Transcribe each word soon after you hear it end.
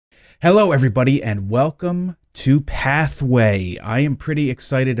Hello everybody and welcome to Pathway. I am pretty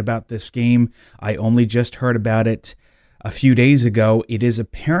excited about this game. I only just heard about it a few days ago. It is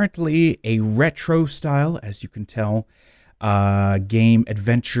apparently a retro style, as you can tell,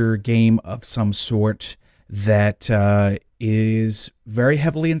 adventure game of some sort that is very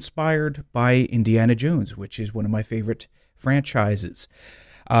heavily inspired by Indiana Jones, which is one of my favorite franchises.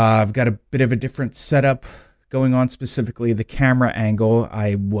 I've got a bit of a different setup going on, specifically the camera angle.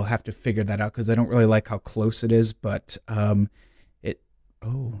 I will have to figure that out because I don't really like how close it is, but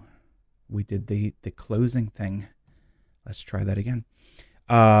we did the closing thing. Let's try that again.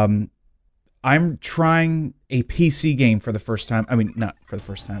 I'm trying a PC game for the first time. I mean, not for the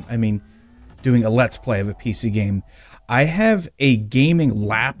first time. I mean, doing a Let's Play of a PC game. I have a gaming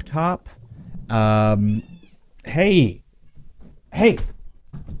laptop. Hey,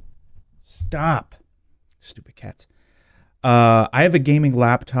 stop. Stupid cats. I have a gaming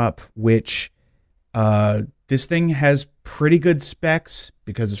laptop, which this thing has pretty good specs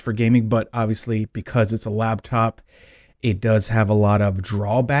because it's for gaming, but obviously because it's a laptop, it does have a lot of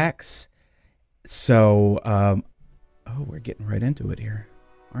drawbacks. So, oh, we're getting right into it here,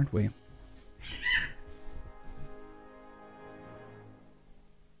 aren't we?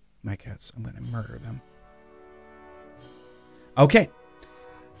 My cats, I'm going to murder them. Okay.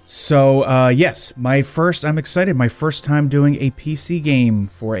 So, yes, I'm excited. My first time doing a PC game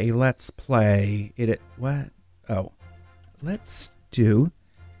for a Let's Play. What? Oh. Let's do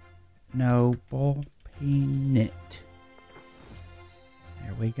Noble Peanut.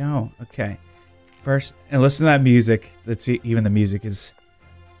 There we go. Okay. First, and listen to that music. Let's see, even the music is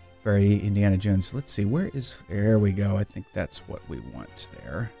very Indiana Jones. Let's see, there we go. I think that's what we want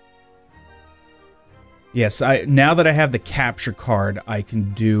there. Yes, now that I have the capture card, I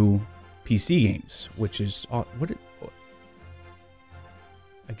can do PC games, which is I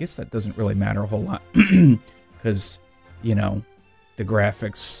guess that doesn't really matter a whole lot because, you know, the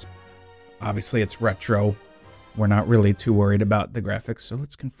graphics, obviously it's retro. We're not really too worried about the graphics, so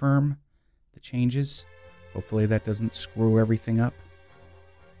let's confirm the changes. Hopefully that doesn't screw everything up.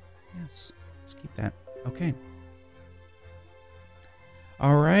 Yes, let's keep that. Okay.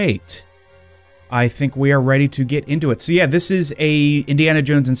 All right. I think we are ready to get into it. So yeah, this is a Indiana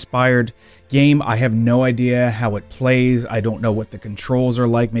Jones inspired game. I have no idea how it plays. I don't know what the controls are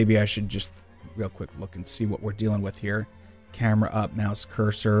like. Maybe I should just real quick look and see what we're dealing with here. Camera up, mouse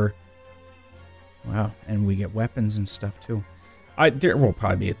cursor. Wow, and we get weapons and stuff too. There will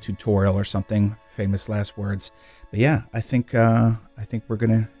probably be a tutorial or something. Famous last words. But yeah, I think we're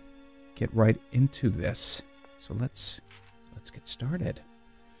gonna get right into this. So let's get started.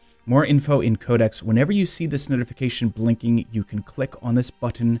 More info in Codex. Whenever you see this notification blinking, you can click on this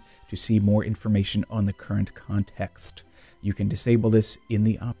button to see more information on the current context. You can disable this in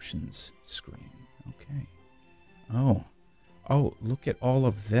the options screen. Okay. Oh, look at all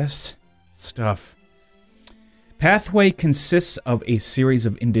of this stuff. Pathway consists of a series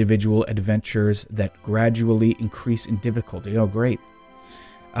of individual adventures that gradually increase in difficulty. Oh, great.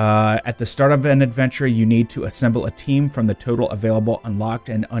 At the start of an adventure, you need to assemble a team from the total available unlocked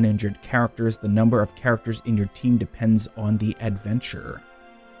and uninjured characters. The number of characters in your team depends on the adventure.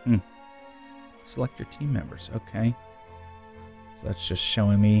 Select your team members. Okay. So that's just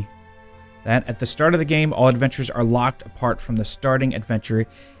showing me that. At the start of the game, all adventures are locked apart from the starting adventure.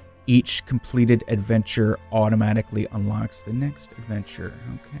 Each completed adventure automatically unlocks the next adventure.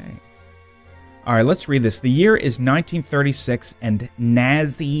 Okay. All right, let's read this. The year is 1936, and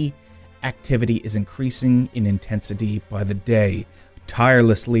Nazi activity is increasing in intensity by the day.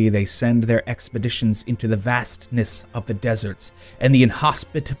 Tirelessly, they send their expeditions into the vastness of the deserts and the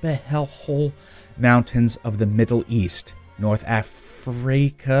inhospitable mountains of the Middle East, North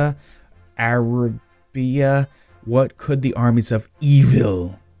Africa, Arabia. What could the armies of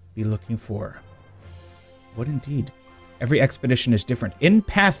evil be looking for? What indeed? Every expedition is different. In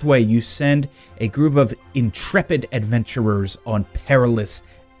Pathway, you send a group of intrepid adventurers on perilous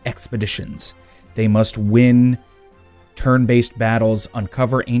expeditions. They must win turn-based battles,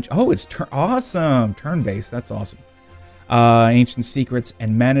 uncover ancient... Oh, it's awesome! Turn-based, that's awesome. Ancient secrets,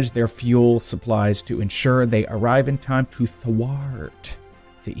 and manage their fuel supplies to ensure they arrive in time to thwart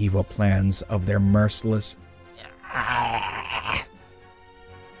the evil plans of their merciless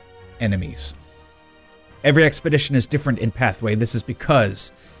enemies. Every expedition is different in Pathway. This is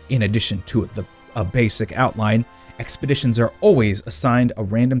because, in addition to a basic outline, expeditions are always assigned a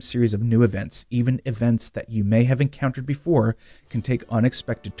random series of new events. Even events that you may have encountered before can take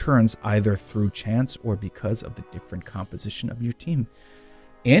unexpected turns either through chance or because of the different composition of your team.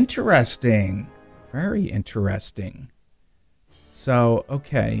 Interesting. Very interesting. So,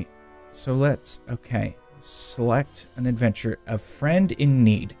 okay. So let's, okay. Select an adventure. A friend in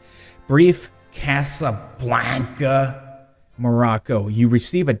need. Brief, Casablanca, Morocco. You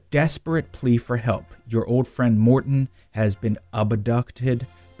receive a desperate plea for help. Your old friend Morton has been abducted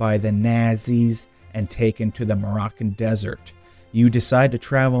by the Nazis and taken to the Moroccan desert. You decide to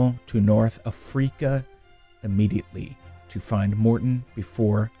travel to North Africa immediately to find Morton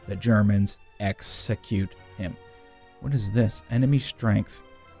before the Germans execute him. What is this? Enemy strength.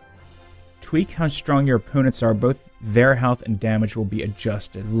 Tweak how strong your opponents are. Both their health and damage will be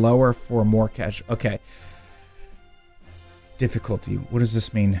adjusted. Lower for more cash. Okay. Difficulty. What does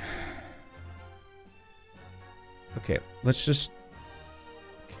this mean? Okay, let's just...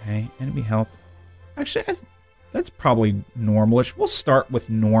 Okay, enemy health. Actually, that's probably normalish. We'll start with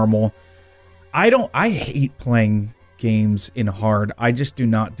normal. I hate playing games in hard. I just do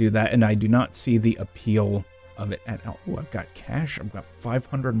not do that, and I do not see the appeal of it at all. Oh, I've got cash. I've got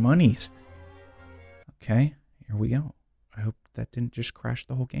 500 monies. Okay, here we go. I hope that didn't just crash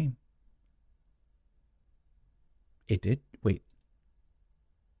the whole game. It did? Wait.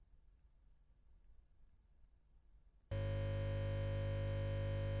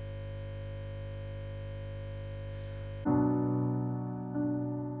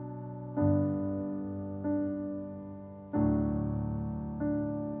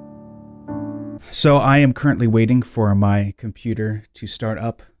 So I am currently waiting for my computer to start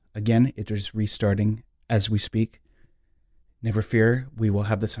up. Again, it is restarting as we speak. Never fear, we will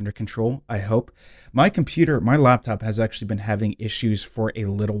have this under control, I hope. My laptop has actually been having issues for a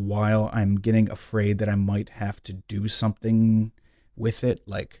little while. I'm getting afraid that I might have to do something with it,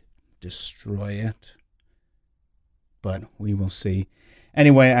 like destroy it. But we will see.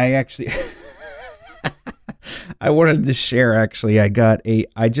 Anyway, I actually... I wanted to share, actually.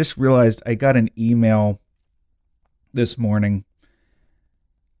 I just realized I got an email this morning.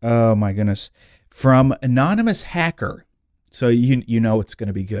 Oh my goodness. From anonymous hacker. So you know it's going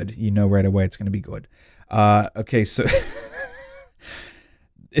to be good. You know right away it's going to be good. Okay, so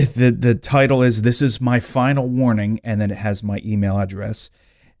the title is "This is my final warning," and then it has my email address.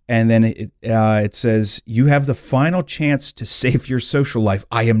 And then it says, "You have the final chance to save your social life.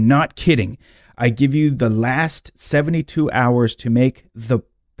 I am not kidding. I give you the last 72 hours to make the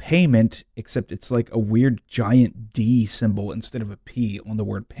payment," except it's like a weird giant D symbol instead of a P on the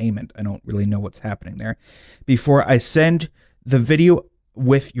word payment. I don't really know what's happening there. "Before I send the video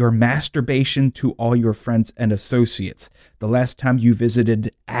with your masturbation to all your friends and associates. The last time you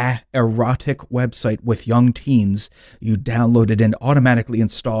visited an erotic website with young teens, you downloaded and automatically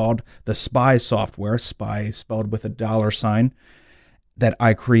installed the spy software," spy spelled with a $, "that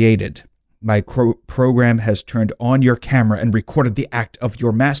I created. My program has turned on your camera and recorded the act of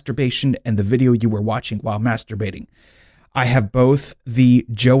your masturbation and the video you were watching while masturbating. I have both the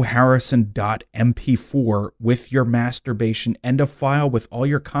joeharrison.mp4 with your masturbation and a file with all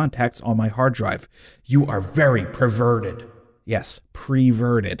your contacts on my hard drive. You are very perverted." Yes,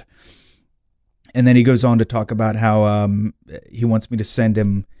 perverted. And then he goes on to talk about how he wants me to send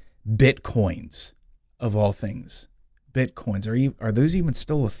him Bitcoins, of all things. Bitcoins. Are those even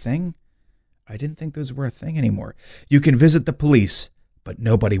still a thing? I didn't think those were a thing anymore. "You can visit the police, but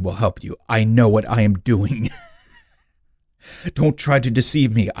nobody will help you. I know what I am doing. Don't try to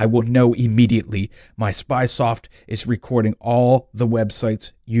deceive me. I will know immediately. My spy soft is recording all the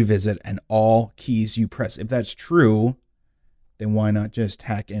websites you visit and all keys you press." If that's true, then why not just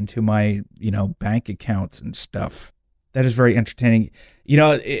hack into my, bank accounts and stuff? That is very entertaining.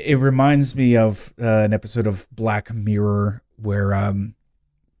 It reminds me of an episode of Black Mirror where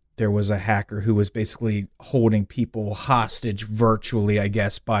there was a hacker who was basically holding people hostage virtually, I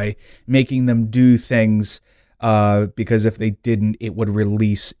guess, by making them do things because if they didn't, it would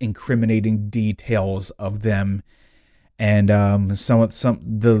release incriminating details of them. And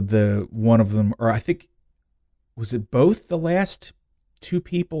the one of them, or I think, was it both the last two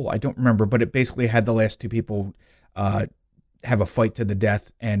people? I don't remember, but it basically had the last two people have a fight to the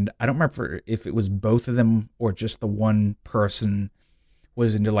death. And I don't remember if it was both of them or just the one person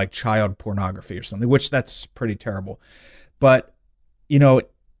was into like child pornography or something, which that's pretty terrible. But,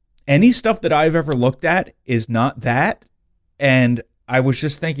 any stuff that I've ever looked at is not that. And I was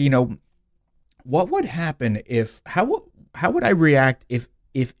just thinking, what would happen how would I react if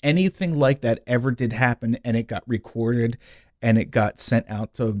anything like that ever did happen and it got recorded and it got sent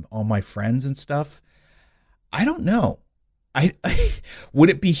out to all my friends and stuff? I don't know. Would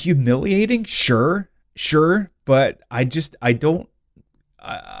it be humiliating? Sure. But I don't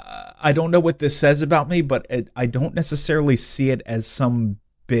know what this says about me, but I don't necessarily see it as some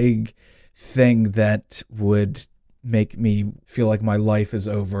big thing that would make me feel like my life is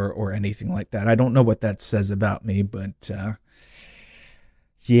over or anything like that. I don't know what that says about me, but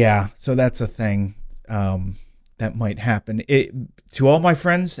yeah, so that's a thing that might happen. To all my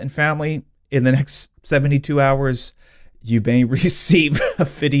friends and family, in the next 72 hours, you may receive a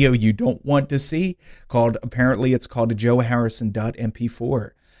video you don't want to see apparently it's called joeharrison.mp4.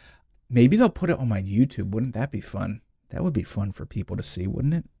 Maybe they'll put it on my YouTube. Wouldn't that be fun? That would be fun for people to see,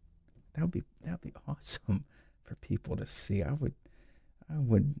 wouldn't it? That would be awesome for people to see. I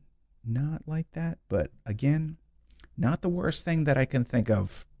would not like that, but again, not the worst thing that I can think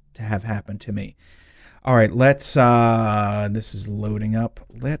of to have happened to me. All right, let's this is loading up.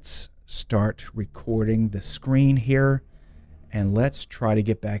 Let's start recording the screen here, and let's try to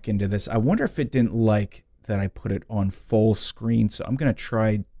get back into this. I wonder if it didn't like that I put it on full screen, so I'm going to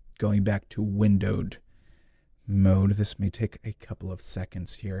try going back to windowed mode. This may take a couple of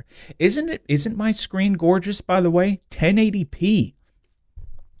seconds here. Isn't my screen gorgeous, by the way? 1080p.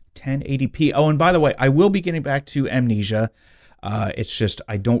 1080p. Oh, and by the way, I will be getting back to Amnesia. It's just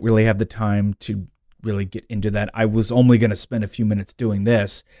I don't really have the time to really get into that. I was only going to spend a few minutes doing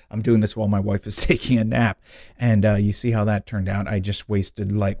this. I'm doing this while my wife is taking a nap. And you see how that turned out. I just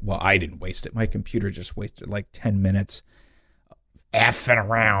wasted I didn't waste it. My computer just wasted like 10 minutes effing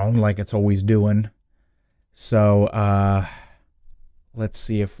around like it's always doing. So let's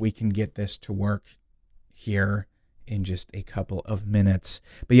see if we can get this to work here in just a couple of minutes.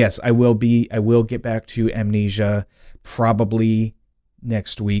 But yes, I will get back to Amnesia probably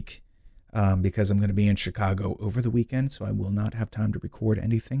next week. Because I'm going to be in Chicago over the weekend, so I will not have time to record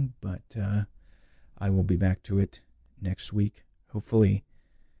anything, but I will be back to it next week, hopefully.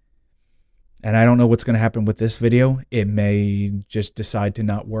 And I don't know what's going to happen with this video. It may just decide to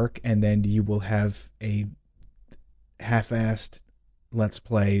not work, and then you will have a half-assed Let's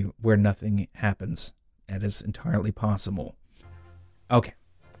Play where nothing happens. That is entirely possible. Okay,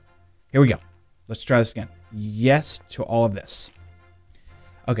 here we go. Let's try this again. Yes to all of this.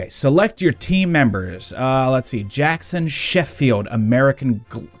 Okay, select your team members. Let's see. Jackson Sheffield, American...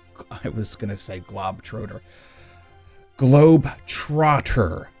 I was going to say Globetrotter.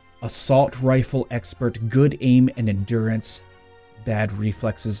 Globetrotter. Assault rifle expert. Good aim and endurance. Bad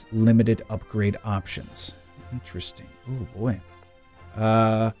reflexes. Limited upgrade options. Interesting. Oh, boy.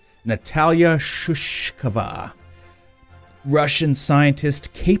 Natalia Shushkova. Russian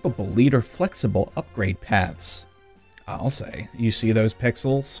scientist. Capable leader. Flexible upgrade paths. I'll say. You see those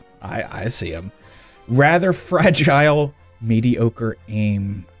pixels? I see them. Rather fragile, mediocre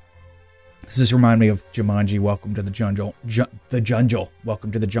aim. This is remind me of Jumanji, Welcome to the Jungle.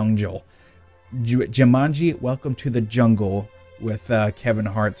 Welcome to the Jungle. Jumanji, Welcome to the Jungle with Kevin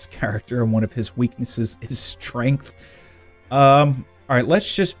Hart's character, and one of his weaknesses is strength. All right,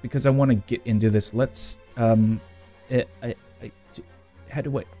 let's just, because I want to get into this, let's, how do I,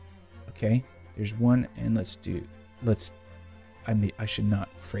 okay, there's one, and I should not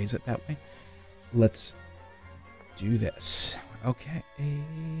phrase it that way. Let's do this. Okay.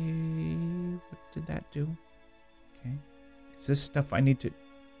 What did that do? Okay. Is this stuff I need to...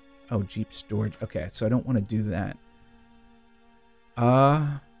 Oh, Jeep storage. Okay, so I don't want to do that.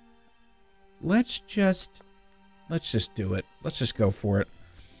 Let's just do it. Let's just go for it.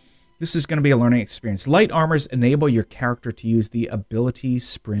 This is going to be a learning experience. Light armors enable your character to use the ability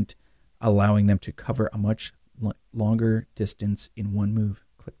sprint, allowing them to cover a much longer distance in one move.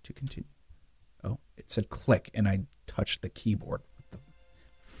 Click to continue. Oh, it said click, and I touched the keyboard. What the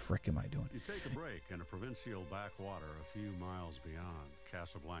frick am I doing? You take a break in a provincial backwater a few miles beyond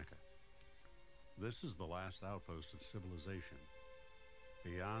Casablanca. This is the last outpost of civilization.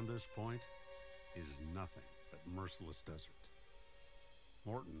 Beyond this point is nothing but merciless desert.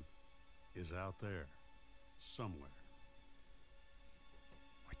 Morton is out there, somewhere.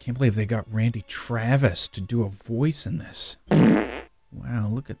 I can't believe they got Randy Travis to do a voice in this. Wow,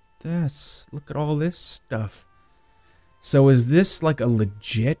 look at this. Look at all this stuff. So is this like a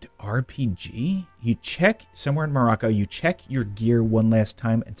legit RPG? You check somewhere in Morocco, you check your gear one last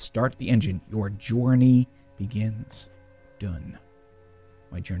time and start the engine. Your journey begins. Done.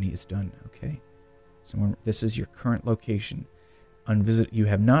 My journey is done. Okay. Somewhere, this is your current location. You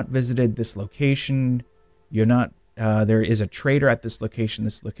have not visited this location. You're not... there is a trader at this location.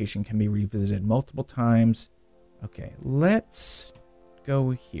 This location can be revisited multiple times. Okay, let's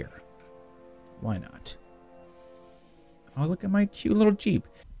go here. Why not? Oh, look at my cute little Jeep.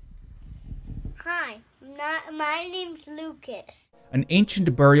 Hi, my name's Lucas. An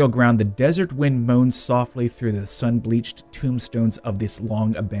ancient burial ground, the desert wind moans softly through the sun-bleached tombstones of this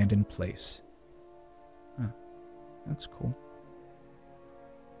long-abandoned place. Huh, that's cool.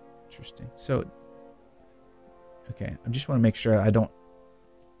 Interesting. So... Okay, I just want to make sure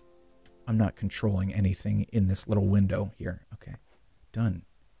I'm not controlling anything in this little window here. Okay, done.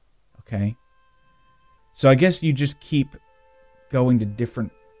 Okay. So I guess you just keep going to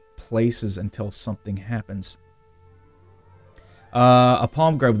different places until something happens. A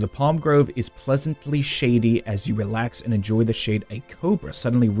palm grove. The palm grove is pleasantly shady. As you relax and enjoy the shade, a cobra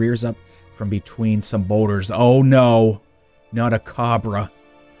suddenly rears up from between some boulders. Oh no, not a cobra.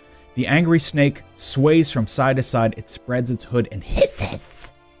 The angry snake sways from side to side. It spreads its hood and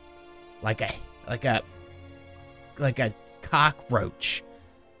hisses like a cockroach.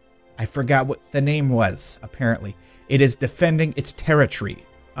 I forgot what the name was, apparently. It is defending its territory.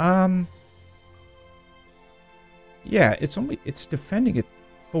 Yeah, it's defending it.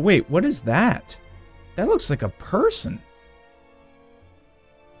 But wait, what is that? That looks like a person.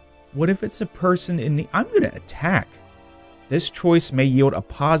 What if it's a person in the... I'm going to attack. This choice may yield a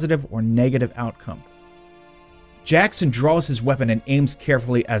positive or negative outcome. Jackson draws his weapon and aims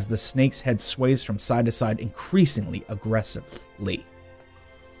carefully as the snake's head sways from side to side, increasingly aggressively.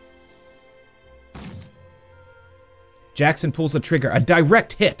 Jackson pulls the trigger, a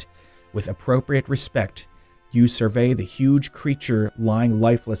direct hit. With appropriate respect, you survey the huge creature lying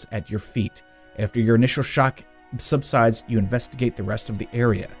lifeless at your feet. After your initial shock subsides, you investigate the rest of the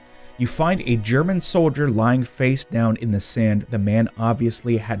area. You find a German soldier lying face down in the sand. The man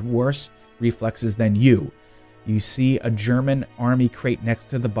obviously had worse reflexes than you. You see a German army crate next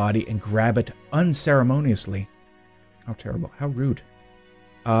to the body and grab it unceremoniously. How terrible. How rude.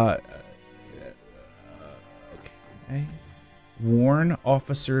 Okay. Worn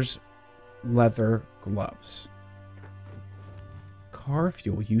officer's leather gloves. Car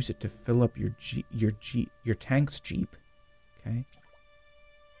fuel. Use it to fill up your tank's Jeep. Okay.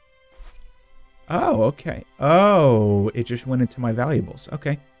 Oh, okay. Oh, it just went into my valuables.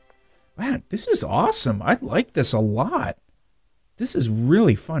 Okay. Man, this is awesome. I like this a lot. This is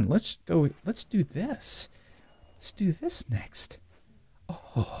really fun. Let's do this. Let's do this next.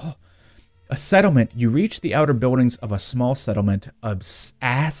 Oh, a settlement. You reach the outer buildings of a small settlement. A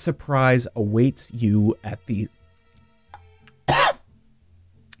surprise awaits you at the...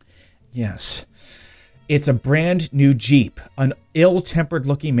 Yes. It's a brand new Jeep. An ill-tempered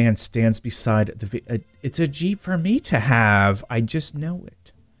looking man stands beside the... It's a Jeep for me to have. I just know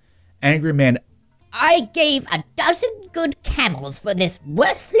it. Angry man. I gave 12 good camels for this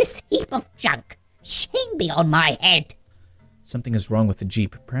worthless heap of junk. Shame be on my head. Something is wrong with the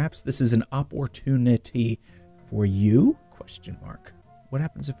Jeep. Perhaps this is an opportunity for you? Question mark. What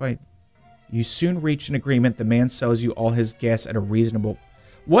happens if I... You soon reach an agreement. The man sells you all his gas at a reasonable...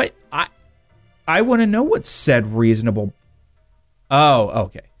 What? I want to know what said reasonable... Oh,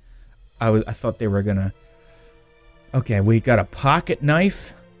 okay. I thought they were gonna... Okay, we got a pocket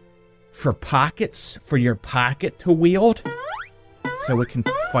knife for pockets, for your pocket to wield, so it can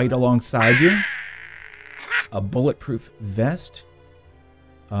fight alongside you. A bulletproof vest,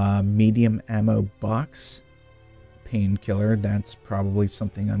 medium ammo box, painkiller. That's probably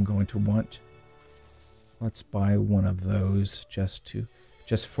something I'm going to want. Let's buy one of those just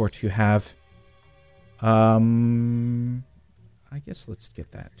for to have. I guess let's get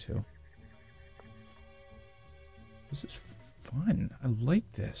that too. This is fun. I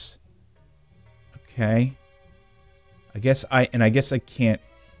like this. Okay. I guess I can't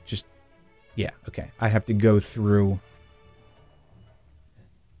just... Yeah, okay. I have to go through...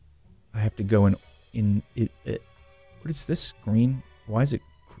 I have to go in it. What is this? Green? Why is it...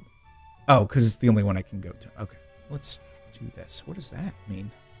 Oh, because it's the only one I can go to. Okay. Let's do this. What does that mean?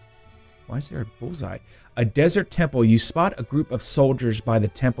 Why is there a bullseye? A desert temple. You spot a group of soldiers by the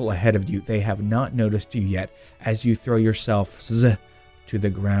temple ahead of you. They have not noticed you yet as you throw yourself to the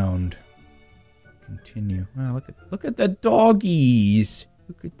ground. Continue. Wow, look at the doggies.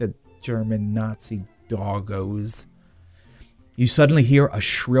 Look at the German Nazi doggos. You suddenly hear a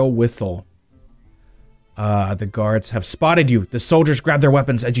shrill whistle. The guards have spotted you. The soldiers grab their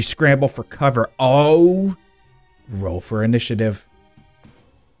weapons as you scramble for cover. Oh, roll for initiative.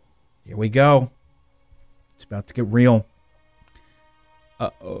 Here we go. It's about to get real.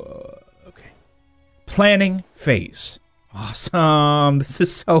 Okay. Planning phase. Awesome. This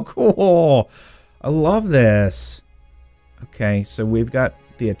is so cool. I love this. Okay, so we've got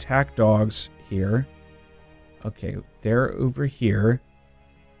the attack dogs here. Okay, they're over here.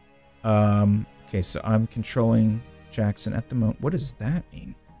 Okay, so I'm controlling Jackson at the moment. What does that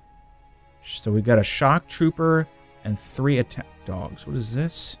mean? So we've got a shock trooper and 3 attack dogs. What is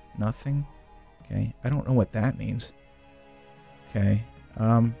this? Nothing. Okay, I don't know what that means. Okay,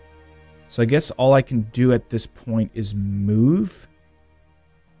 so I guess all I can do at this point is move.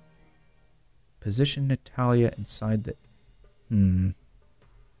 Position Natalia inside the...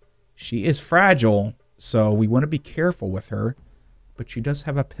 She is fragile, so we want to be careful with her. But she does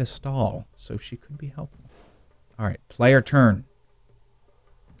have a pistol, so she could be helpful. Alright, player turn.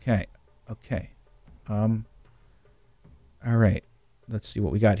 Okay, okay. Alright, let's see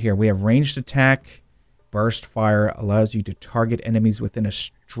what we got here. We have ranged attack. Burst fire allows you to target enemies within a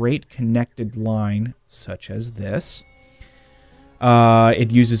straight connected line, such as this.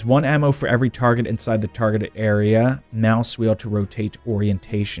 It uses 1 ammo for every target inside the targeted area. Mouse wheel to rotate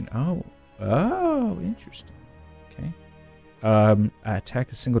orientation. Oh, interesting. Okay.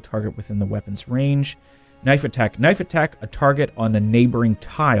 Attack a single target within the weapon's range. Knife attack. Knife attack a target on a neighboring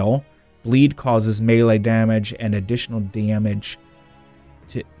tile. Bleed causes melee damage and additional damage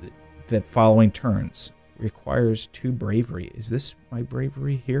to the following turns. Requires 2 bravery. Is this my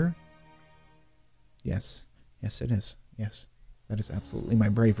bravery here? Yes. Yes, it is. Yes. That is absolutely my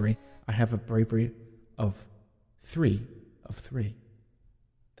bravery. I have a bravery of 3 of 3.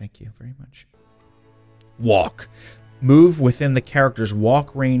 Thank you very much. Walk. Move within the character's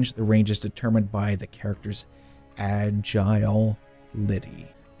walk range. The range is determined by the character's agility.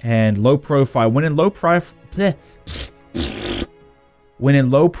 And low profile. When in low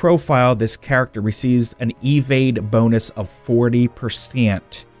profile, this character receives an evade bonus of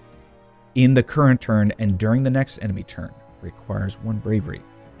 40% in the current turn and during the next enemy turn. Requires 1 bravery.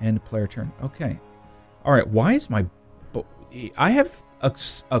 End player turn. Okay. Alright, why is my... I have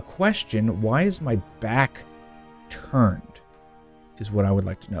a question. Why is my back turned? Is what I would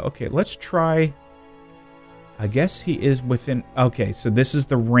like to know. Okay, let's try... I guess he is within... Okay, so this is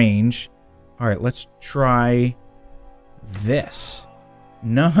the range. Alright, let's try this.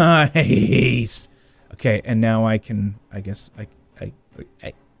 Nice! Okay, and now I can... I guess I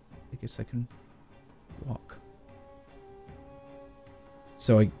can walk.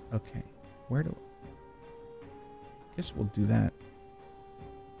 So okay, where do... I guess we'll do that.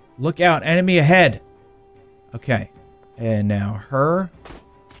 Look out, enemy ahead! Okay, and now her...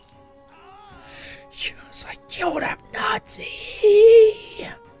 Yes, I killed a Nazi!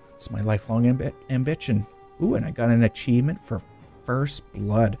 It's my lifelong ambition. Ooh, and I got an achievement for first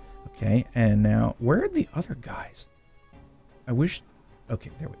blood. Okay, and now, where are the other guys? I wish...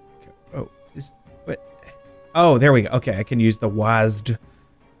 Okay, there we go. Oh, what? Oh, there we go. Okay, I can use the WASD.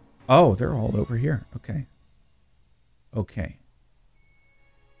 Oh, they're all over here. Okay. Okay.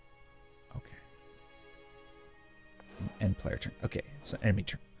 Okay. End player turn. Okay, it's an enemy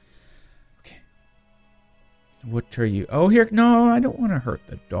turn. Okay. What are you? Oh, here. No, I don't want to hurt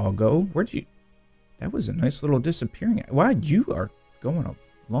the doggo. Where'd you... That was a nice little disappearing. Wow, you are going a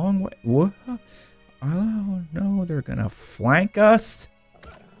long way. What? Oh, no, they're going to flank us.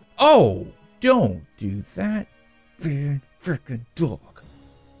 Oh, don't do that. Freaking dog.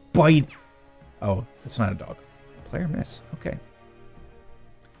 Bite. Oh, that's not a dog. Player miss. Okay.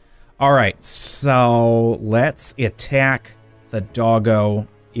 Alright, so let's attack the doggo,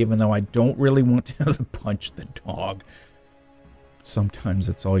 even though I don't really want to punch the dog. Sometimes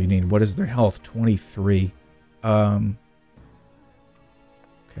that's all you need. What is their health? 23. Okay,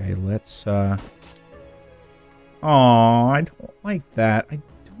 let's, Oh, I don't like that. I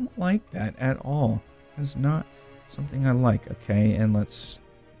don't like that at all. It's not something I like. Okay, and let's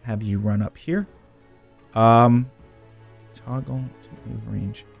have you run up here. Toggle to move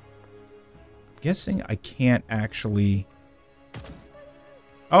range. I'm guessing I can't actually...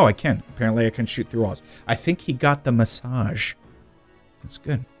 Oh, I can. Apparently I can shoot through walls. I think he got the massage. That's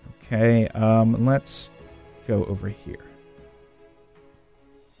good. Okay, let's go over here.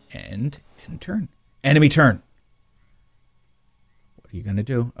 And end turn. Enemy turn. What are you gonna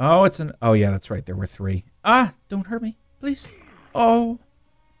do? Oh, it's an... Oh, yeah, that's right. There were 3. Ah, don't hurt me, please. Oh.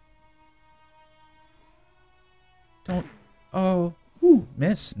 Don't... Oh. Ooh,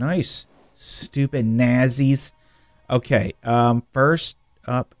 miss. Nice. Stupid Nazis. Okay, first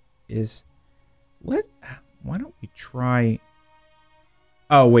up is... Why don't we try...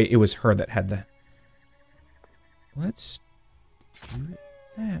 Oh, wait, it was her that had the... Let's do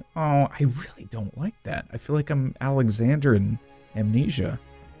that. Oh, I really don't like that. I feel like I'm Alexander in Amnesia.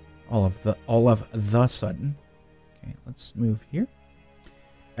 All of the sudden. Okay, let's move here.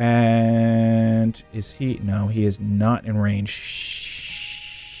 And is he... No, he is not in range.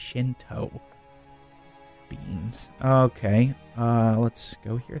 Shinto. Beans. Okay, let's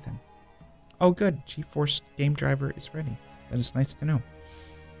go here then. Oh, good. GeForce game driver is ready. That is nice to know.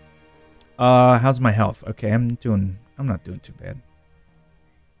 How's my health? Okay, I'm not doing too bad.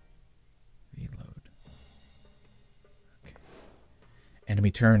 Reload. Okay.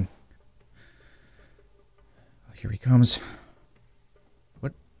 Enemy turn. Here he comes.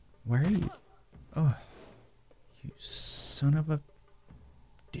 What? Why are you? Oh, you son of a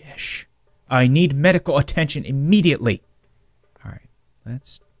dish. I need medical attention immediately. All right,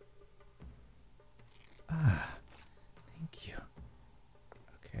 let's... thank you.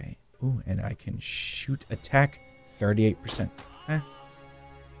 Okay. Ooh, and I can shoot attack 38%.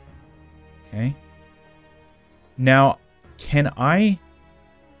 Okay. Now, can I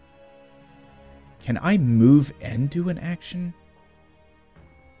move and do an action?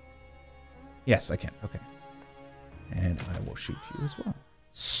 Yes, I can. Okay. And I will shoot you as well.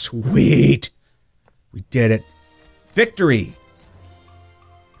 Sweet! We did it. Victory!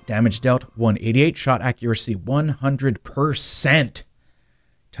 Damage dealt 188. Shot accuracy 100%.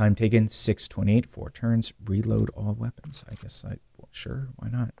 Time taken 628. 4 turns. Reload all weapons. I guess well, sure, why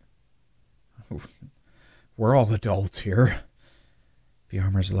not? We're all adults here. The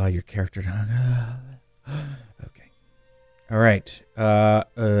armors allow your character to... Okay. All right.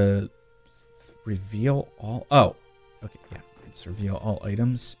 Reveal all... Oh. Okay, yeah. Let's reveal all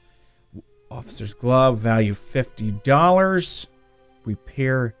items. Officer's glove, value $50.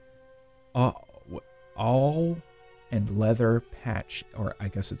 Repair all and leather patch. Or I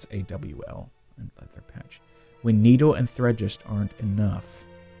guess it's AWL and leather patch. When needle and thread just aren't enough.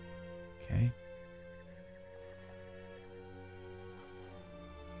 Okay.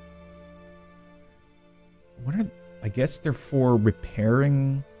 What are... I guess they're for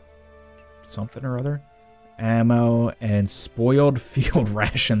repairing something or other. Ammo and spoiled field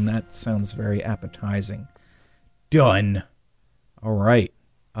ration. That sounds very appetizing. Done. All right.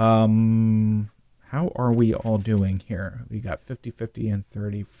 How are we all doing here? We got 50-50 and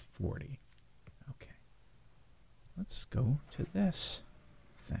 30-40. Okay. Let's go to this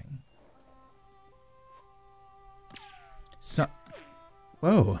thing.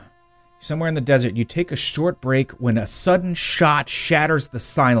 Whoa. Somewhere in the desert, you take a short break when a sudden shot shatters the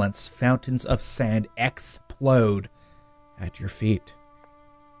silence. Fountains of sand explode at your feet.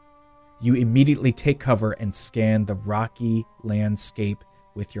 You immediately take cover and scan the rocky landscape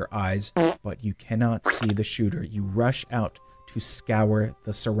with your eyes, but you cannot see the shooter. You rush out to scour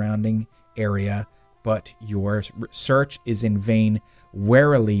the surrounding area, but your search is in vain.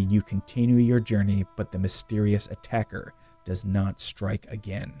 Warily, you continue your journey, but the mysterious attacker does not strike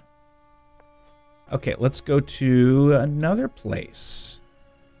again. Okay, let's go to another place.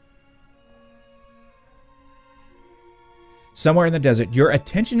 Somewhere in the desert, your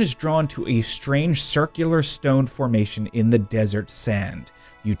attention is drawn to a strange circular stone formation in the desert sand.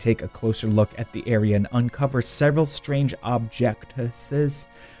 You take a closer look at the area and uncover several strange objects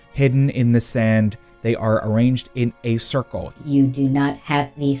hidden in the sand. They are arranged in a circle. You do not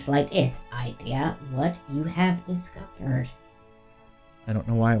have the slightest idea what you have discovered. I don't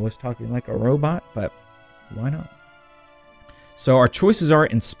know why I was talking like a robot, but why not? So our choices are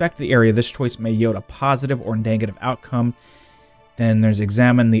inspect the area. This choice may yield a positive or negative outcome. Then there's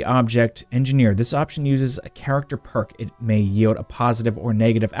examine the object. Engineer. This option uses a character perk. It may yield a positive or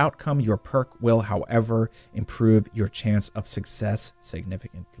negative outcome. Your perk will, however, improve your chance of success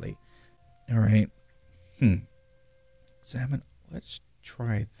significantly. All right. Examine. Let's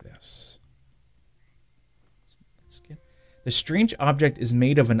try this. Let's get... The strange object is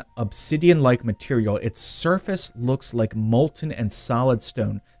made of an obsidian-like material. Its surface looks like molten and solid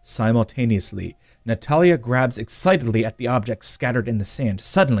stone simultaneously. Natalia grabs excitedly at the objects scattered in the sand.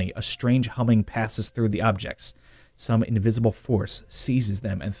 Suddenly, a strange humming passes through the objects. Some invisible force seizes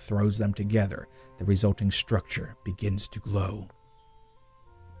them and throws them together. The resulting structure begins to glow.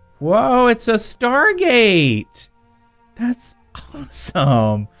 Whoa, it's a Stargate! That's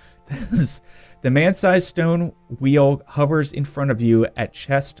awesome! The man-sized stone wheel hovers in front of you at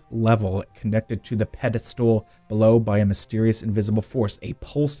chest level, connected to the pedestal below by a mysterious invisible force. A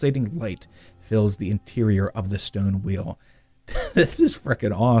pulsating light fills the interior of the stone wheel. This is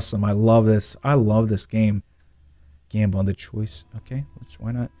freaking awesome. I love this. I love this game. Gamble on the choice. Okay,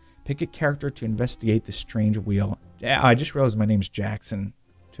 why not? Pick a character to investigate the strange wheel. Yeah, I just realized my name's Jackson,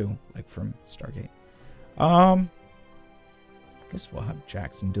 too, like from Stargate. I guess we'll have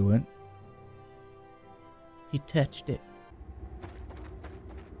Jackson do it. He touched it.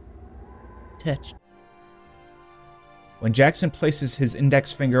 Touched. When Jackson places his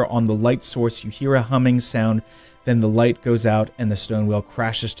index finger on the light source, you hear a humming sound. Then the light goes out and the stone wheel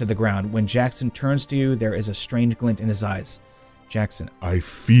crashes to the ground. When Jackson turns to you, there is a strange glint in his eyes. Jackson. I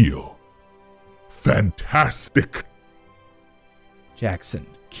feel fantastic. Jackson.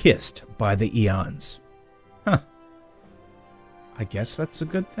 Kissed by the eons. Huh. I guess that's a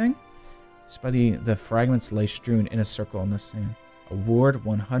good thing. By the fragments lay strewn in a circle in the sand. Award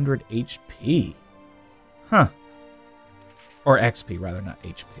 100 HP. Huh. Or XP, rather, not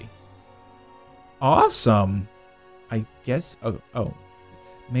HP. awesome. I guess, oh.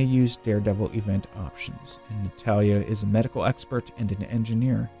 May use Daredevil event options. And Natalia is a medical expert and an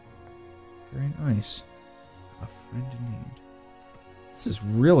engineer. Very nice. A friend in need. This is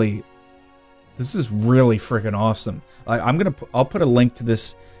really freaking awesome. I'll put a link to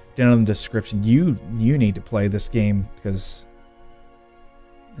this down in the description. You need to play this game because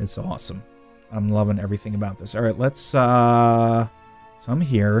it's awesome. I'm loving everything about this. All right, let's so I'm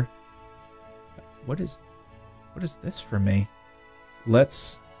here. What is this for me?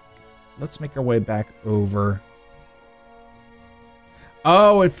 Let's make our way back over.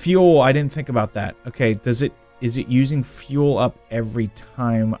 Oh, fuel. I didn't think about that. Okay, is it using fuel up every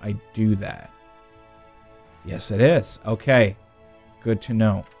time I do that? Yes, it is. Okay. Good to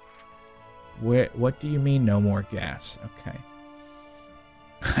know. What do you mean no more gas? Okay.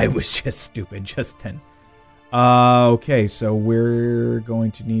 I was just stupid just then. Okay, so we're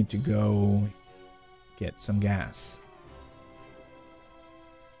going to need to go get some gas.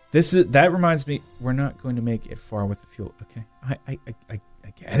 That reminds me, we're not going to make it far with the fuel. Okay, I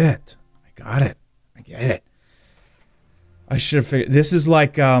get it. I got it. I get it. I should have figured. This is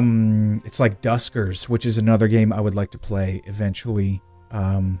like it's like Duskers, which is another game I would like to play eventually.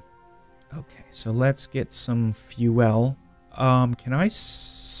 Okay, so let's get some fuel. Can I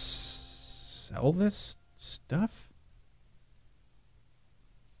sell this stuff?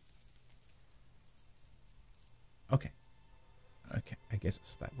 Okay. Okay, I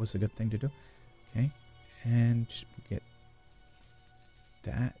guess that was a good thing to do. Okay, and we'll get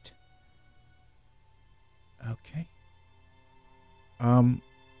that. Okay.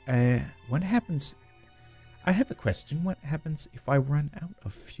 What happens? I have a question. What happens if I run out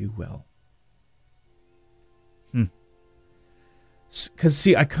of fuel? Because,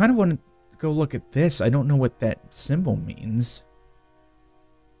 see, I kind of want to go look at this. I don't know what that symbol means.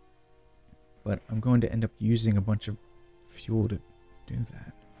 But I'm going to end up using a bunch of fuel to do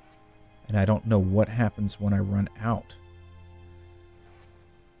that. And I don't know what happens when I run out.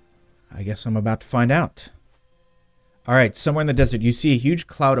 I guess I'm about to find out. Alright, somewhere in the desert, you see a huge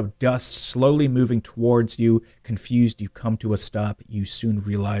cloud of dust slowly moving towards you. Confused, you come to a stop. You soon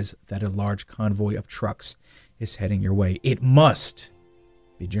realize that a large convoy of trucks is heading your way. It must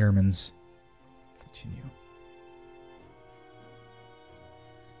be Germans. Continue.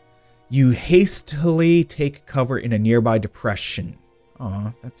 You hastily take cover in a nearby depression.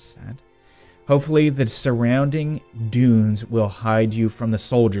 Aw, that's sad. Hopefully, the surrounding dunes will hide you from the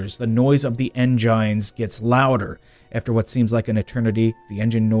soldiers. The noise of the engines gets louder. After what seems like an eternity, the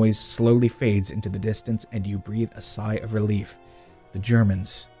engine noise slowly fades into the distance, and you breathe a sigh of relief. The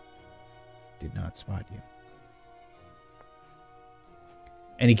Germans did not spot you.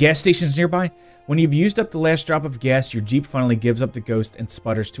 Any gas stations nearby? When you've used up the last drop of gas, your Jeep finally gives up the ghost and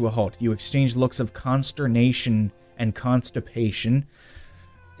sputters to a halt. You exchange looks of consternation and constipation.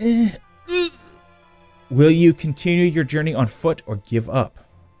 Will you continue your journey on foot or give up?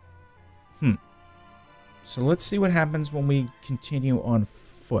 So let's see what happens when we continue on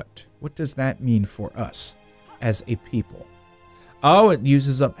foot. What does that mean for us as a people? Oh, it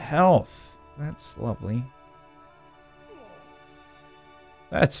uses up health. That's lovely.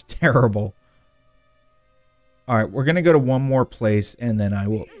 That's terrible. Alright, we're going to go to one more place, and then I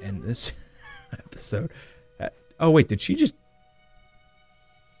will end this episode. Oh, wait, did she just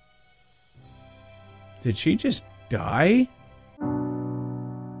die?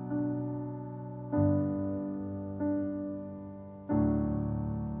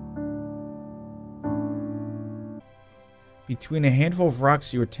 Between a handful of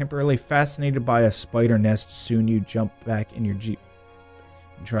rocks, you are temporarily fascinated by a spider nest. Soon you jump back in your Jeep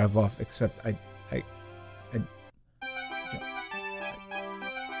and drive off, except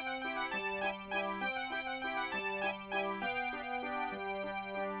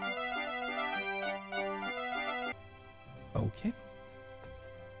okay.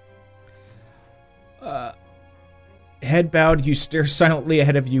 Head bowed, you stare silently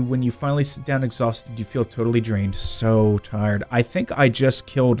ahead of you. When you finally sit down exhausted, you feel totally drained. So tired. I think I just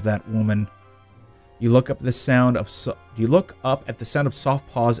killed that woman. You look up at the sound of soft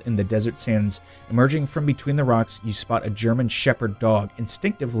paws in the desert sands. Emerging from between the rocks, you spot a German shepherd dog.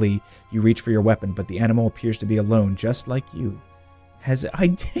 Instinctively, you reach for your weapon, but the animal appears to be alone, just like you. I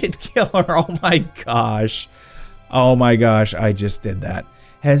did kill her. Oh my gosh. Oh my gosh, I just did that.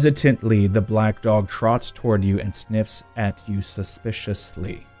 Hesitantly, the black dog trots toward you and sniffs at you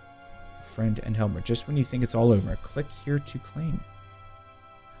suspiciously. Friend and helper, just when you think it's all over, click here to claim.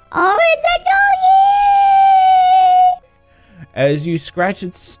 Oh, it's annoying! As you scratch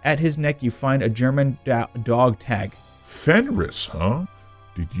at his neck, you find a German dog tag. Fenris, huh?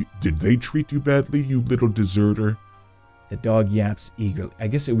 Did they treat you badly, you little deserter? The dog yaps eagerly. I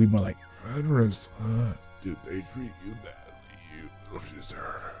guess it would be more like, Fenris, did they treat you badly, you little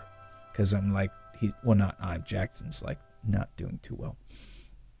deserter? because I'm like, Jackson's like not doing too well.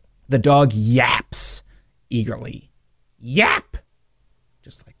 The dog yaps eagerly. Yap!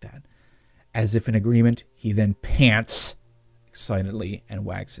 Just like that. As if in agreement, he then pants excitedly and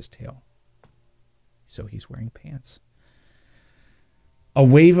wags his tail. So he's wearing pants. A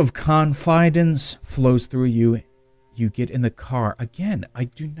wave of confidence flows through you. You get in the car. Again, I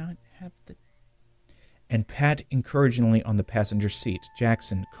do not have the... And pat encouragingly on the passenger seat.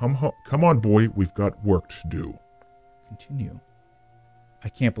 Jackson. Come on, boy. We've got work to do. Continue. I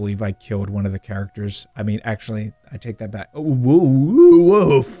can't believe I killed one of the characters. I mean, actually, I take that back. Oh,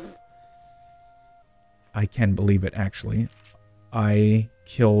 woof. I can believe it, actually. I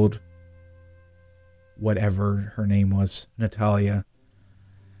killed whatever her name was. Natalia.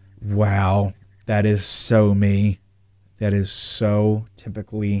 Wow. That is so me. That is so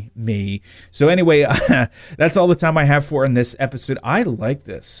typically me. So anyway, that's all the time I have for in this episode. I like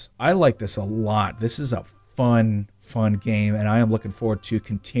this. I like this a lot. This is a fun game, and I am looking forward to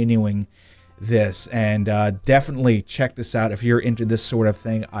continuing this. And definitely check this out if you're into this sort of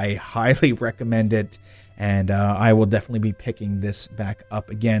thing. I highly recommend it, and I will definitely be picking this back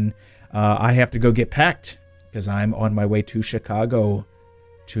up again. I have to go get packed because I'm on my way to Chicago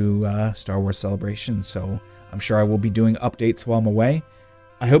to Star Wars Celebration, so I'm sure I will be doing updates while I'm away.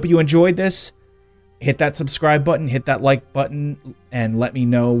 I hope you enjoyed this. Hit that subscribe button, hit that like button, and let me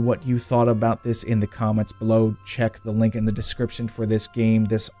know what you thought about this in the comments below. Check the link in the description for this game,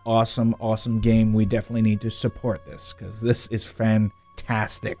 this awesome, awesome game. We definitely need to support this because this is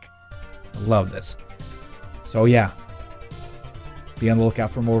fantastic. I love this. So yeah, be on the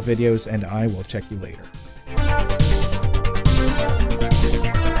lookout for more videos, and I will check you later.